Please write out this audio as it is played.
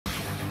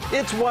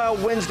It's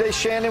Wild Wednesday.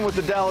 Shannon with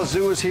the Dallas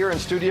Zoo is here in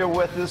studio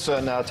with us,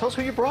 and tell us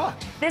who you brought.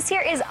 This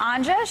here is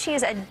Anja. She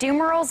is a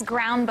Dumerel's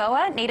ground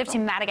boa, native to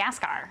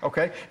Madagascar.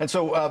 Okay, and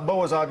so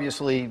boas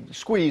obviously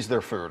squeeze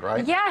their food,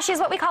 right? Yeah, she's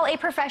what we call a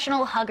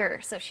professional hugger.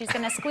 So she's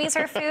going to squeeze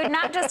her food,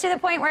 not just to the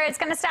point where it's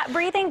going to stop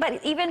breathing,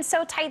 but even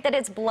so tight that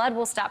its blood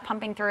will stop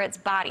pumping through its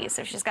body.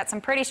 So she's got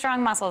some pretty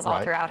strong muscles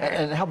all throughout her.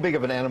 And how big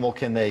of an animal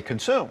can they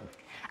consume?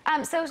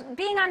 So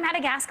being on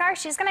Madagascar,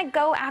 she's going to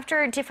go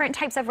after different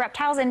types of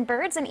reptiles and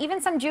birds and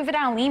even some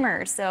juvenile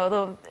lemurs.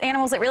 So the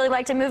animals that really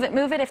like to move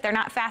it, if they're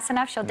not fast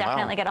enough, she'll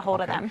definitely get a hold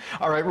of them.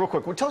 All right, real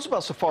quick, well, tell us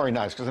about safari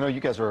nights, because I know you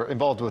guys are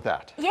involved with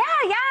that. Yeah.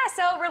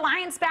 So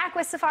Reliance back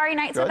with safari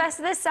nights with us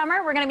this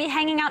summer. We're going to be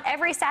hanging out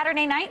every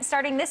Saturday night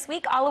starting this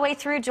week all the way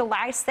through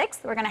July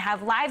 6th. We're going to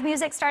have live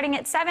music starting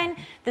at 7.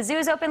 The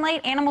zoo's open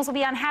late. Animals will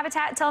be on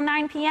habitat till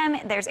 9 p.m.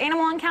 There's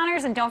animal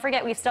encounters, and don't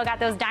forget, we've still got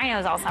those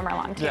dinos all summer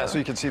long, too. Yeah, so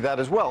you can see that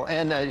as well.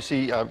 And you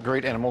see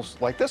great animals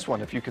like this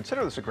one, if you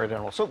consider this a great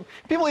animal. So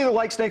people either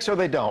like snakes or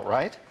they don't,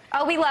 right?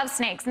 Oh, we love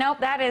snakes. Nope,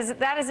 that is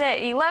it.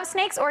 You love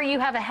snakes or you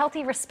have a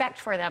healthy respect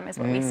for them is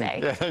what we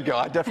say. Yeah, there you go.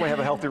 I definitely have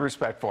a healthy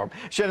respect for them.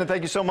 Shannon,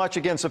 thank you so much.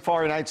 Again,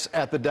 Safari Nights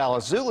at the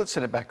Dallas Zoo. Let's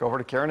send it back over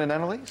to Karen and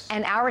Annalise.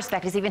 And our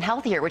respect is even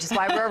healthier, which is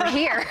why we're over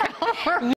here.